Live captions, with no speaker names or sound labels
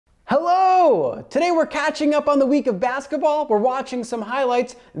Hello! Today we're catching up on the week of basketball, we're watching some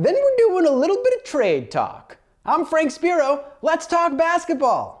highlights, then we're doing a little bit of trade talk. I'm Frank Spiro, let's talk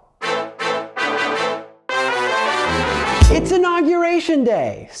basketball! It's Inauguration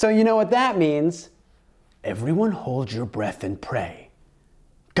Day, so you know what that means. Everyone hold your breath and pray.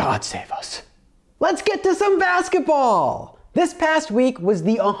 God save us. Let's get to some basketball! This past week was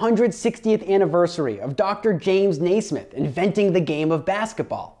the 160th anniversary of Dr. James Naismith inventing the game of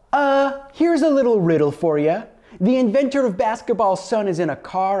basketball. Here's a little riddle for you. The inventor of basketball's son is in a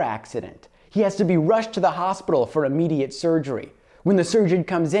car accident. He has to be rushed to the hospital for immediate surgery. When the surgeon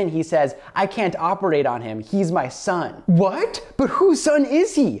comes in, he says, "I can't operate on him, he's my son." What? But whose son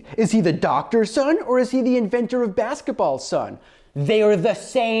is he? Is he the doctor's son or is he the inventor of basketball's son? They are the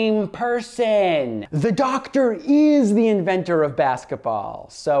same person. The doctor is the inventor of basketball.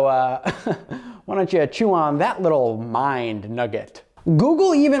 So, why don't you chew on that little mind nugget?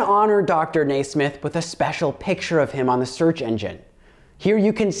 Google even honored Dr. Naismith with a special picture of him on the search engine. Here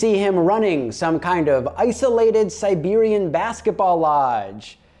you can see him running some kind of isolated Siberian basketball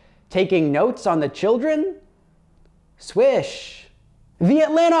lodge. Taking notes on the children? Swish. The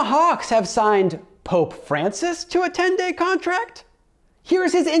Atlanta Hawks have signed Pope Francis to a 10-day contract?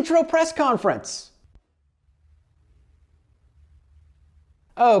 Here's his intro press conference.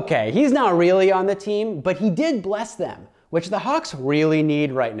 Okay, he's not really on the team, but he did bless them, which the Hawks really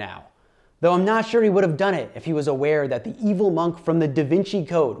need right now. Though I'm not sure he would have done it if he was aware that the evil monk from the Da Vinci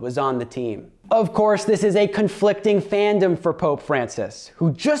Code was on the team. Of course, this is a conflicting fandom for Pope Francis,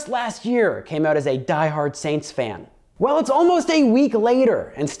 who just last year came out as a diehard Saints fan. Well, it's almost a week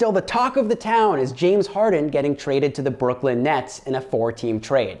later, and still the talk of the town is James Harden getting traded to the Brooklyn Nets in a 4-team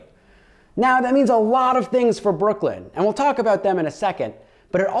trade. Now, that means a lot of things for Brooklyn, and we'll talk about them in a second,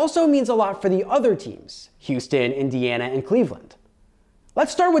 but it also means a lot for the other teams, Houston, Indiana, and Cleveland.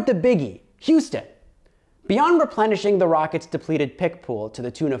 Let's start with the biggie, Houston. Beyond replenishing the Rockets' depleted pick pool to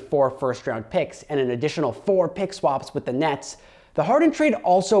the tune of 4 first-round picks and an additional 4 pick swaps with the Nets, the Harden trade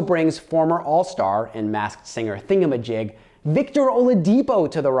also brings former All-Star and Masked Singer thingamajig Victor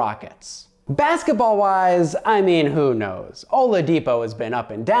Oladipo to the Rockets. Basketball-wise, I mean, who knows? Oladipo has been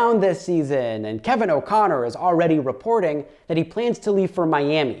up and down this season, and Kevin O'Connor is already reporting that he plans to leave for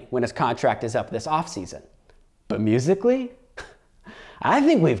Miami when his contract is up this offseason. But musically? I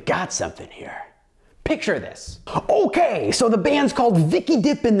think we've got something here. Picture this. Okay, so the band's called Vicky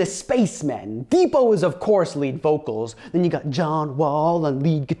Dip and the Spacemen. Depot is of course lead vocals. Then you got John Wall on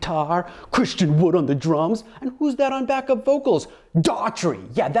lead guitar, Christian Wood on the drums, and who's that on backup vocals? Daughtry.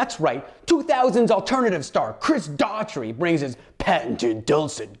 Yeah, that's right. 2000's alternative star Chris Daughtry brings his patented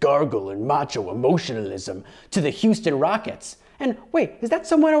dulcet gargle and macho emotionalism to the Houston Rockets. And wait, is that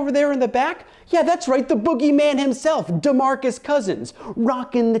someone over there in the back? Yeah, that's right, the boogeyman himself, DeMarcus Cousins,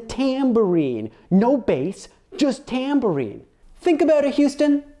 rocking the tambourine. No bass, just tambourine. Think about it,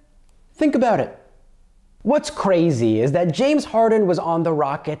 Houston. Think about it. What's crazy is that James Harden was on the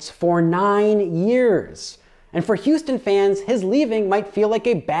Rockets for 9 years. And for Houston fans, his leaving might feel like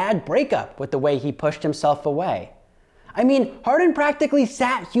a bad breakup with the way he pushed himself away. I mean, Harden practically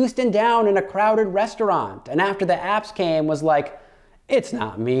sat Houston down in a crowded restaurant, and after the apps came was like, "It's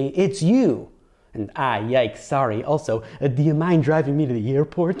not me, it's you." And yikes, sorry, also, do you mind driving me to the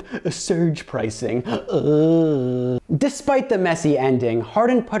airport? Surge pricing. Despite the messy ending,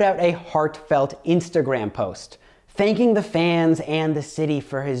 Harden put out a heartfelt Instagram post, thanking the fans and the city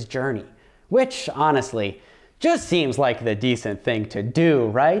for his journey, which, honestly, just seems like the decent thing to do,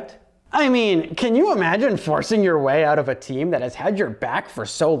 right? I mean, can you imagine forcing your way out of a team that has had your back for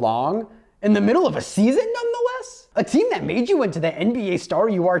so long? In the middle of a season, nonetheless? A team that made you into the NBA star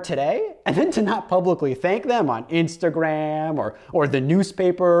you are today? And then to not publicly thank them on Instagram or the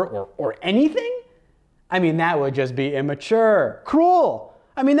newspaper or anything? I mean, that would just be immature, cruel.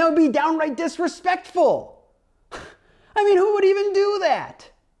 I mean, that would be downright disrespectful. I mean, who would even do that?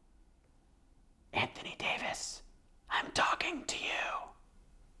 Anthony Davis, I'm talking to you.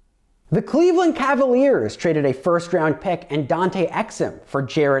 The Cleveland Cavaliers traded a first-round pick and Dante Exum for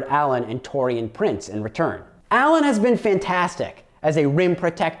Jarrett Allen and Taurean Prince in return. Allen has been fantastic as a rim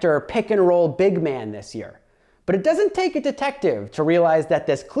protector, pick-and-roll big man this year. But it doesn't take a detective to realize that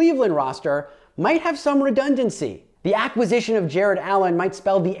this Cleveland roster might have some redundancy. The acquisition of Jarrett Allen might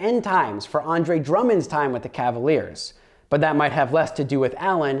spell the end times for Andre Drummond's time with the Cavaliers. But that might have less to do with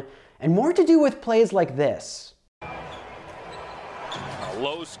Allen and more to do with plays like this.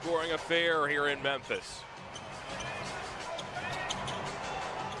 Low-scoring affair here in Memphis.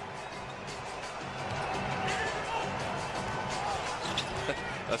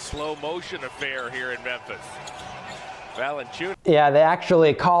 A slow-motion affair here in Memphis. Valanciunas. Yeah, they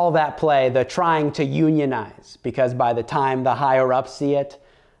actually call that play the trying to unionize, because by the time the higher-ups see it,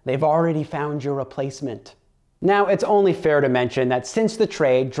 they've already found your replacement. Now, it's only fair to mention that since the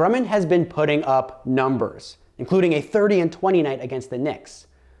trade, Drummond has been putting up numbers, including a 30-20 night against the Knicks.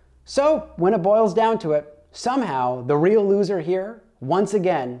 So, when it boils down to it, somehow the real loser here, once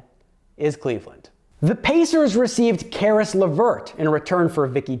again, is Cleveland. The Pacers received Karis LeVert in return for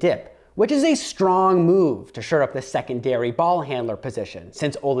Vicky Dipp, which is a strong move to shore up the secondary ball handler position,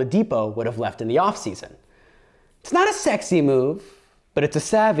 since Oladipo would have left in the offseason. It's not a sexy move, but it's a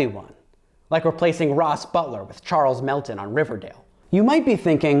savvy one, like replacing Ross Butler with Charles Melton on Riverdale. You might be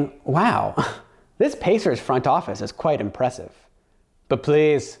thinking, wow, this Pacers front office is quite impressive. But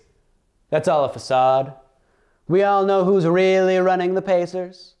please, that's all a facade. We all know who's really running the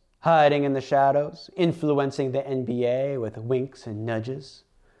Pacers, hiding in the shadows, influencing the NBA with winks and nudges.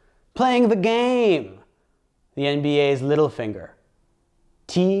 Playing the game, the NBA's little finger,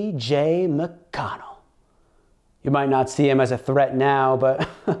 T.J. McConnell. You might not see him as a threat now, but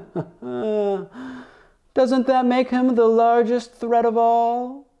doesn't that make him the largest threat of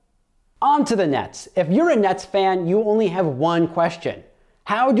all? On to the Nets. If you're a Nets fan, you only have one question.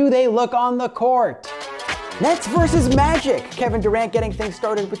 How do they look on the court? Nets versus Magic. Kevin Durant getting things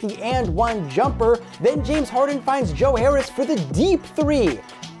started with the and one jumper. Then James Harden finds Joe Harris for the deep three.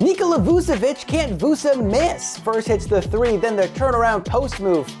 Nikola Vucevic can't Vuce miss. First hits the three, then the turnaround post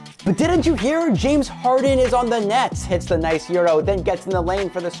move. But didn't you hear? James Harden is on the Nets, hits the nice Euro, then gets in the lane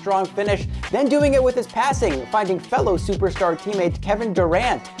for the strong finish, then doing it with his passing, finding fellow superstar teammate Kevin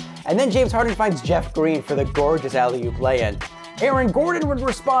Durant. And then James Harden finds Jeff Green for the gorgeous alley-oop lay-in. Aaron Gordon would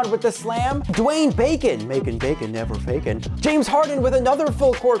respond with the slam. Dwayne Bacon, making bacon, never faking. James Harden with another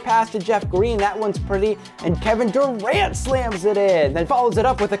full court pass to Jeff Green, that one's pretty. And Kevin Durant slams it in, then follows it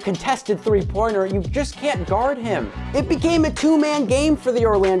up with a contested three-pointer. You just can't guard him. It became a two-man game for the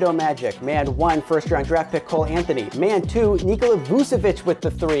Orlando Magic. Man one, first-round draft pick Cole Anthony. Man two, Nikola Vucevic with the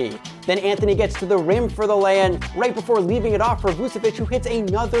three. Then Anthony gets to the rim for the lay-in, right before leaving it off for Vucevic, who hits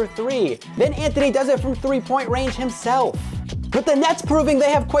another three. Then Anthony does it from three-point range himself. But the Nets proving they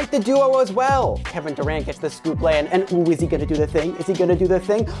have quite the duo as well. Kevin Durant gets the scoop lay-in, and ooh, is he gonna do the thing? Is he gonna do the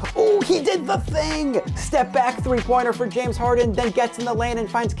thing? Ooh, he did the thing! Step back three-pointer for James Harden, then gets in the lane and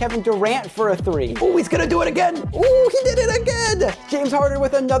finds Kevin Durant for a three. Ooh, he's gonna do it again! Ooh, he did it again! James Harden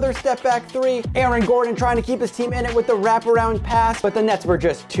with another step back three. Aaron Gordon trying to keep his team in it with the wraparound pass, but the Nets were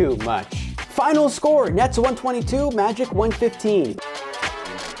just too much. Final score, Nets 122, Magic 115.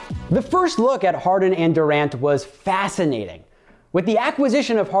 The first look at Harden and Durant was fascinating. With the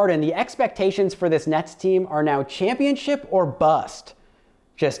acquisition of Harden, the expectations for this Nets team are now championship or bust.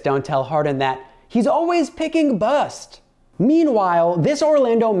 Just don't tell Harden that. He's always picking bust. Meanwhile, this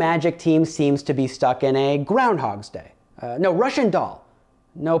Orlando Magic team seems to be stuck in a Groundhog's Day. No, Russian doll.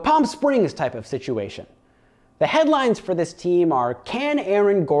 No, Palm Springs type of situation. The headlines for this team are, can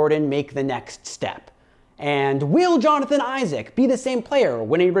Aaron Gordon make the next step? And will Jonathan Isaac be the same player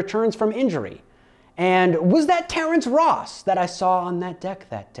when he returns from injury? And was that Terrence Ross that I saw on that deck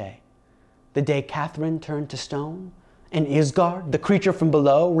that day? The day Catherine turned to stone and Isgard, the creature from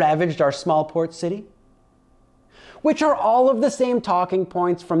below, ravaged our small port city? Which are all of the same talking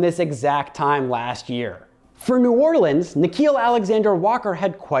points from this exact time last year. For New Orleans, Nickeil Alexander-Walker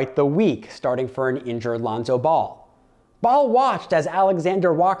had quite the week, starting for an injured Lonzo Ball. Ball watched as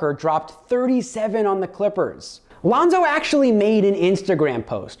Alexander-Walker dropped 37 on the Clippers. Lonzo actually made an Instagram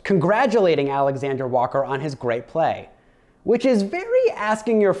post congratulating Alexander Walker on his great play, which is very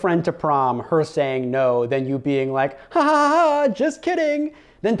asking your friend to prom, her saying no, then you being like, ha ha ha, just kidding,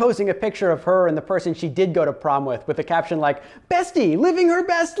 then posting a picture of her and the person she did go to prom with a caption like, bestie, living her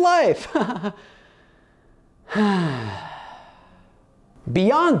best life.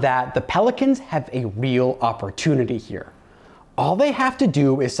 Beyond that, the Pelicans have a real opportunity here. All they have to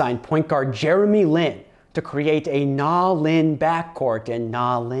do is sign point guard Jeremy Lin to create a Na-Lin backcourt in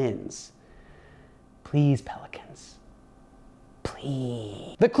Na-Lins. Please, Pelicans.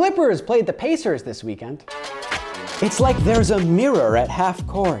 Please. The Clippers played the Pacers this weekend. It's like there's a mirror at half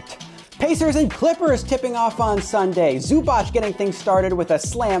court. Pacers and Clippers tipping off on Sunday. Zubac getting things started with a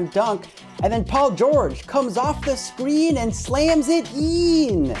slam dunk. And then Paul George comes off the screen and slams it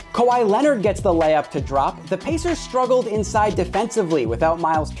in. Kawhi Leonard gets the layup to drop. The Pacers struggled inside defensively without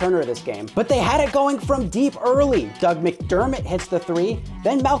Miles Turner this game, but they had it going from deep early. Doug McDermott hits the three,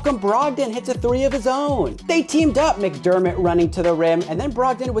 then Malcolm Brogdon hits a three of his own. They teamed up, McDermott running to the rim, and then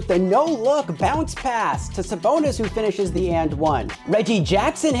Brogdon with the no-look bounce pass to Sabonis, who finishes the and one. Reggie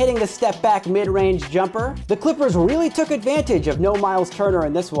Jackson hitting the step-back mid-range jumper. The Clippers really took advantage of no Miles Turner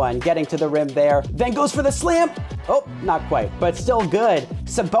in this one, getting to the rim there, then goes for the slam. Oh, not quite, but still good.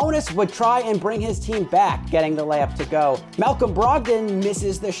 Sabonis would try and bring his team back, getting the layup to go. Malcolm Brogdon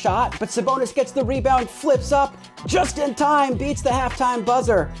misses the shot, but Sabonis gets the rebound, flips up, just in time, beats the halftime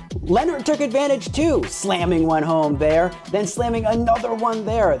buzzer. Leonard took advantage too, slamming one home there, then slamming another one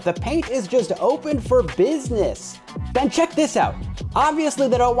there. The paint is just open for business. Then check this out. Obviously,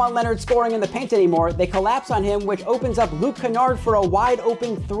 they don't want Leonard scoring in the paint anymore. They collapse on him, which opens up Luke Kennard for a wide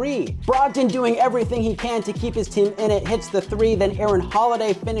open three. Brogdon doing everything he can to keep his team in it, hits the three, then Aaron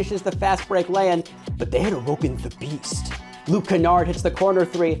Holiday finishes the fast break lay-in, but they had awoken the beast. Luke Kennard hits the corner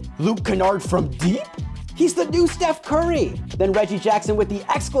three. Luke Kennard from deep? He's the new Steph Curry. Then Reggie Jackson with the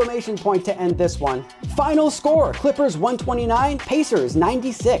exclamation point to end this one. Final score, Clippers 129, Pacers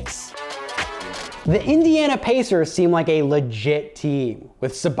 96. The Indiana Pacers seem like a legit team,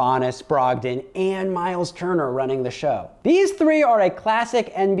 with Sabonis, Brogdon, and Miles Turner running the show. These three are a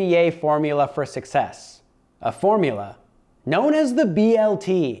classic NBA formula for success. A formula known as the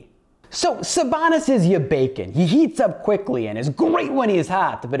BLT. So Sabonis is your bacon. He heats up quickly and is great when he's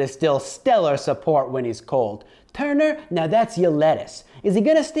hot, but is still stellar support when he's cold. Turner, now that's your lettuce. Is he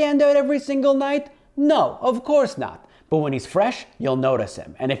gonna stand out every single night? No, of course not. But when he's fresh, you'll notice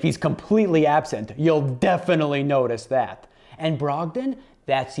him. And if he's completely absent, you'll definitely notice that. And Brogdon,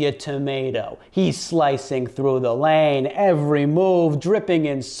 that's your tomato. He's slicing through the lane, every move dripping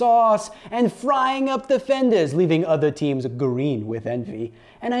in sauce and frying up defenders, leaving other teams green with envy.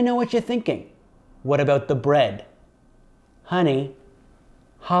 And I know what you're thinking. What about the bread? Honey,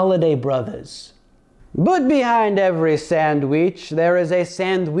 Holiday Brothers. But behind every sandwich, there is a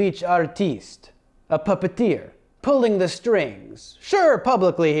sandwich artiste, a puppeteer, pulling the strings. Sure,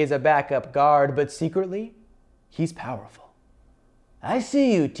 publicly he's a backup guard, but secretly, he's powerful. I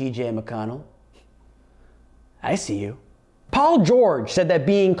see you, TJ McConnell. I see you. Paul George said that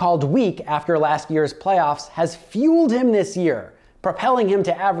being called weak after last year's playoffs has fueled him this year, propelling him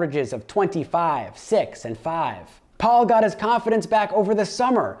to averages of 25, 6, and 5. Paul got his confidence back over the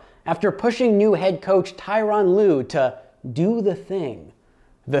summer after pushing new head coach Tyronn Lue to do the thing.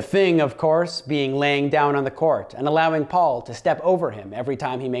 The thing, of course, being laying down on the court and allowing Paul to step over him every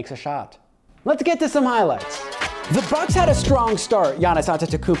time he makes a shot. Let's get to some highlights. The Bucks had a strong start. Giannis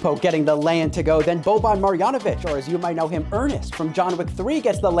Antetokounmpo getting the lay-in to go. Then Boban Marjanovic, or as you might know him, Ernest from John Wick 3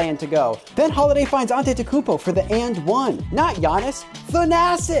 gets the lay-in to go. Then Holiday finds Antetokounmpo for the and one. Not Giannis,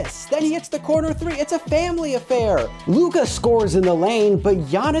 Thanasis. Then he hits the corner three. It's a family affair. Luka scores in the lane, but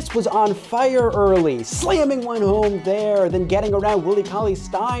Giannis was on fire early, slamming one home there, then getting around Willie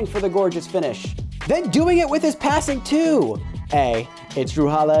Cauley-Stein for the gorgeous finish. Then doing it with his passing too. It's Jrue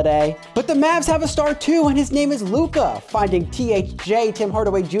Holiday. But the Mavs have a star too, and his name is Luka, finding THJ, Tim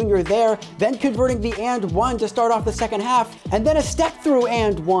Hardaway Jr. there, then converting the and one to start off the second half, and then a step through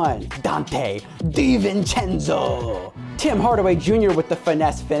and one. Dante DiVincenzo. Tim Hardaway Jr. with the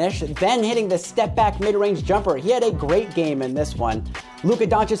finesse finish, then hitting the step back mid-range jumper. He had a great game in this one. Luka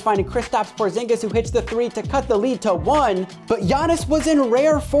Doncic finding Kristaps Porzingis, who hits the three to cut the lead to 1, but Giannis was in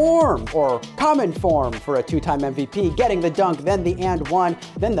rare form, or common form for a two-time MVP, getting the dunk, then the and one,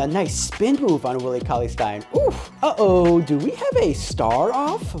 then the nice spin move on Willie Cauley-Stein. Oof, do we have a star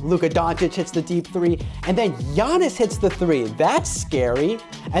off? Luka Doncic hits the deep three, and then Giannis hits the three. That's scary.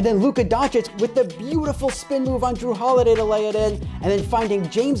 And then Luka Doncic with the beautiful spin move on Jrue Holiday to lay it in, and then finding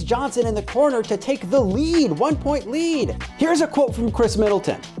James Johnson in the corner to take the lead, 1-point lead. Here's a quote from Chris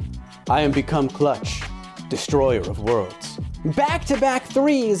Middleton. I am become clutch, destroyer of worlds. Back-to-back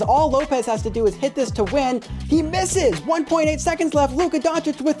threes. All Lopez has to do is hit this to win. He misses. 1.8 seconds left. Luka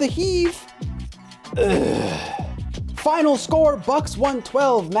Doncic with the heave. Final score, Bucks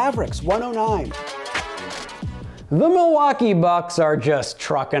 112, Mavericks 109. The Milwaukee Bucks are just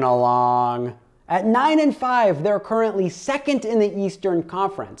trucking along. At 9-5, they're currently second in the Eastern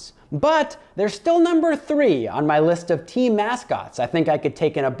Conference, but they're still number 3 on my list of team mascots I think I could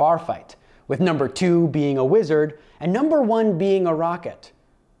take in a bar fight, with number 2 being a Wizard and number 1 being a Rocket.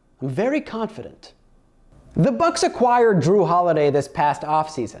 I'm very confident. The Bucks acquired Jrue Holiday this past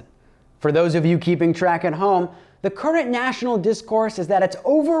offseason. For those of you keeping track at home, the current national discourse is that it's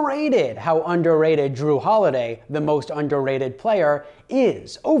overrated how underrated Jrue Holiday, the most underrated player,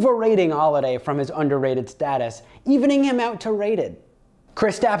 is, overrating Holiday from his underrated status, evening him out to rated.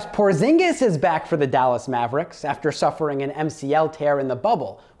 Kristaps Porzingis is back for the Dallas Mavericks after suffering an MCL tear in the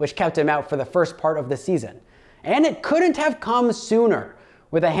bubble, which kept him out for the first part of the season. And it couldn't have come sooner,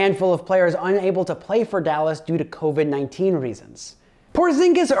 with a handful of players unable to play for Dallas due to COVID-19 reasons.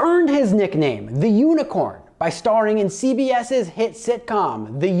 Porzingis earned his nickname, the Unicorn, by starring in CBS's hit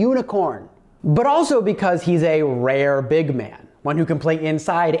sitcom, The Unicorn. But also because he's a rare big man, one who can play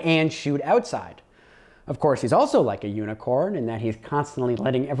inside and shoot outside. Of course, he's also like a unicorn in that he's constantly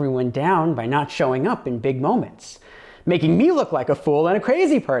letting everyone down by not showing up in big moments, making me look like a fool and a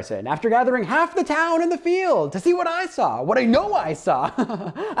crazy person after gathering half the town in the field to see what I saw, what I know I saw.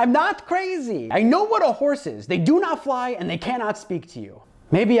 I'm not crazy. I know what a horse is. They do not fly and they cannot speak to you.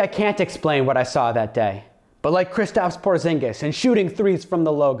 Maybe I can't explain what I saw that day, but like Kristaps Porzingis and shooting threes from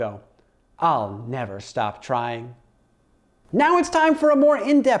the logo, I'll never stop trying. Now it's time for a more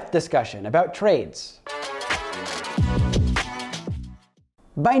in-depth discussion about trades.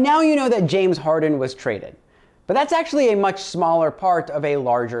 By now you know that James Harden was traded, but that's actually a much smaller part of a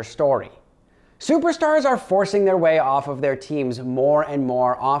larger story. Superstars are forcing their way off of their teams more and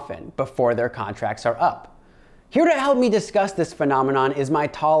more often before their contracts are up. Here to help me discuss this phenomenon is my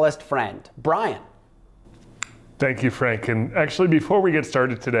tallest friend, Brian. Thank you, Frank. And actually, before we get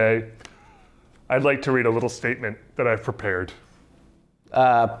started today, I'd like to read a little statement that I've prepared.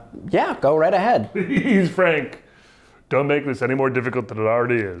 Yeah, go right ahead. Please, Frank, don't make this any more difficult than it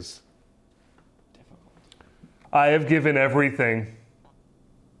already is. I have given everything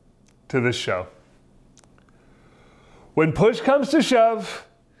to this show. When push comes to shove,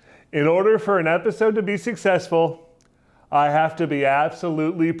 in order for an episode to be successful, I have to be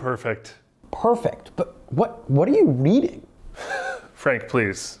absolutely perfect. Perfect? But what are you reading? Frank,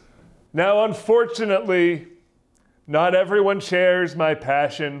 please. Now, unfortunately, not everyone shares my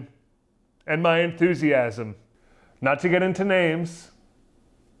passion and my enthusiasm. Not to get into names,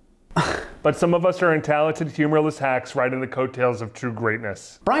 but some of us are talented, humorless hacks riding the coattails of true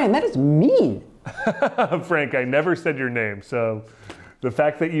greatness. Brian, that is mean. Frank, I never said your name, so the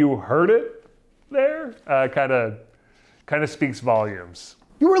fact that you heard it there kind of speaks volumes.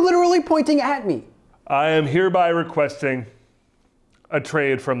 You were literally pointing at me. I am hereby requesting a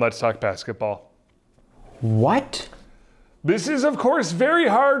trade from Let's Talk Basketball. What? This is, of course, very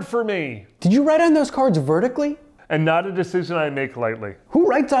hard for me. Did you write on those cards vertically? And not a decision I make lightly. Who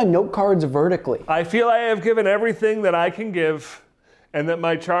writes on note cards vertically? I feel I have given everything that I can give, and that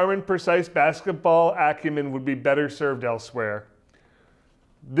my charm and precise basketball acumen would be better served elsewhere.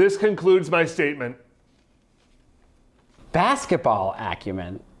 This concludes my statement. Basketball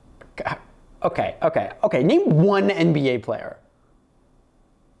acumen? Okay. Name one NBA player.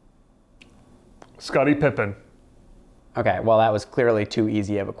 Scottie Pippen. Okay, well that was clearly too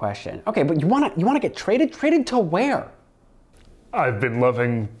easy of a question. Okay, but you wanna get traded? Traded to where? I've been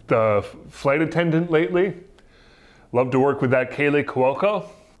loving the flight attendant lately. Love to work with that Kaley Cuoco.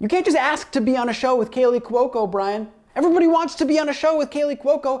 You can't just ask to be on a show with Kaley Cuoco, Brian. Everybody wants to be on a show with Kaley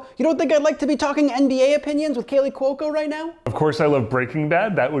Cuoco. You don't think I'd like to be talking NBA opinions with Kaley Cuoco right now? Of course I love Breaking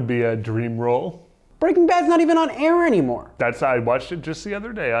Bad. That would be a dream role. Breaking Bad's not even on air anymore. I watched it just the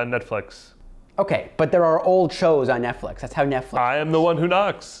other day on Netflix. Okay, but there are old shows on Netflix. That's how Netflix... I am the one who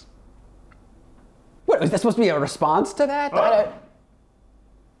knocks. What, is that supposed to be a response to that?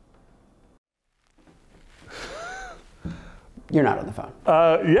 You're not on the phone.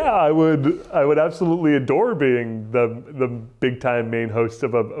 Yeah, I would absolutely adore being the big time main host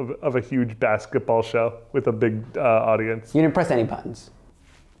of a huge basketball show with a big audience. You didn't press any buttons.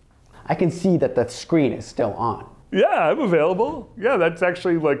 I can see that the screen is still on. Yeah, I'm available. Yeah, that's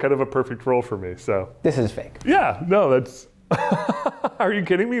actually like kind of a perfect role for me, so. This is fake. Yeah, no, that's, are you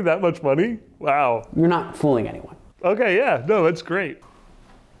kidding me? That much money? Wow. You're not fooling anyone. Okay, yeah, no, that's great.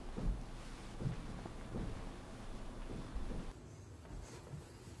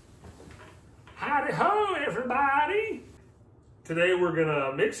 Howdy ho, everybody. Today we're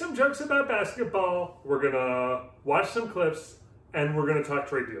gonna make some jokes about basketball, we're gonna watch some clips, and we're gonna talk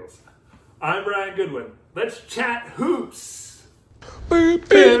trade deals. I'm Ryan Goodwin. Let's chat hoops. Hi,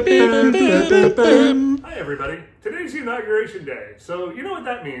 everybody. Today's inauguration day, so you know what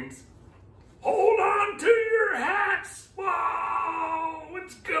that means. Hold on to your hats. Whoa,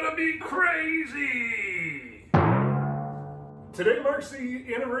 it's gonna be crazy. Today marks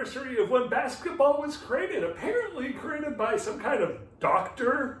the anniversary of when basketball was created, apparently created by some kind of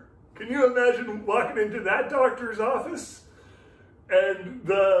doctor. Can you imagine walking into that doctor's office? And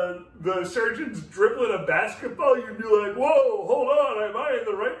the surgeon's dribbling a basketball, you'd be like, whoa, hold on, am I in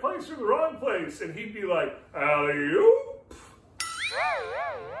the right place or the wrong place? And he'd be like, alley-oop.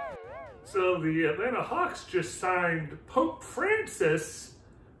 So the Atlanta Hawks just signed Pope Francis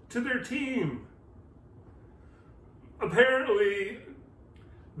to their team. Apparently,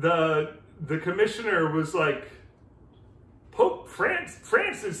 the commissioner was like, Pope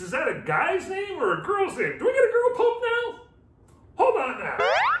Francis, is that a guy's name or a girl's name? Do we get a girl Pope now? Hold on now.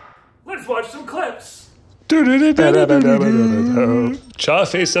 Let's watch some clips. Chaw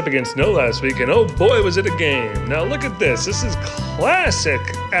faced up against No last week, and oh boy, was it a game. Now look at this. This is classic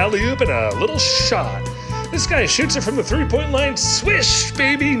alley-oop and a little shot. This guy shoots it from the three-point line. Swish,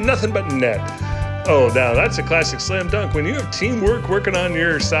 baby, nothing but net. Oh, now that's a classic slam dunk. When you have teamwork working on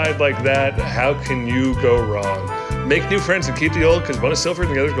your side like that, how can you go wrong? Make new friends and keep the old, because one is silver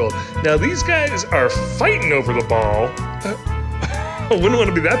and the other's gold. Now these guys are fighting over the ball. I wouldn't want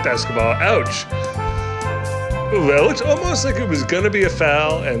to be that basketball. Ouch. Ooh, that looks almost like it was gonna be a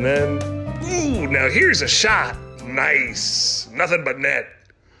foul, and then, ooh, now here's a shot. Nice. Nothing but net.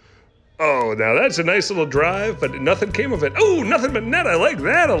 Oh, now that's a nice little drive, but nothing came of it. Oh, nothing but net. I like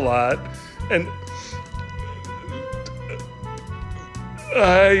that a lot. And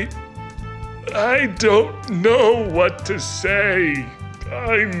I don't know what to say.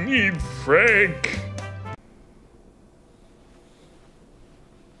 I need Frank.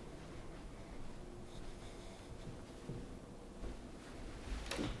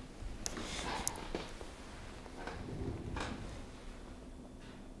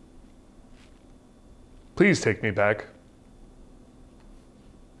 Please take me back.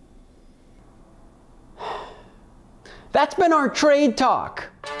 That's been our trade talk.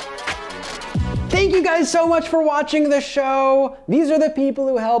 Thank you guys so much for watching the show. These are the people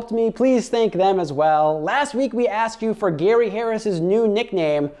who helped me. Please thank them as well. Last week we asked you for Gary Harris's new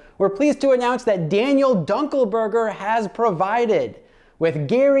nickname. We're pleased to announce that Daniel Dunkelberger has provided with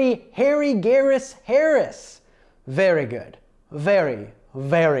Gary Harry Garris Harris. Very good. Very,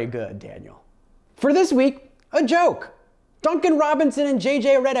 very good, Daniel. For this week, a joke. Duncan Robinson and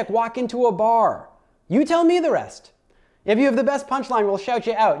JJ Redick walk into a bar. You tell me the rest. If you have the best punchline, we'll shout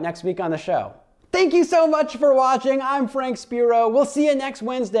you out next week on the show. Thank you so much for watching. I'm Frank Spiro. We'll see you next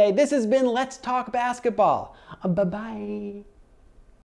Wednesday. This has been Let's Talk Basketball. Bye-bye.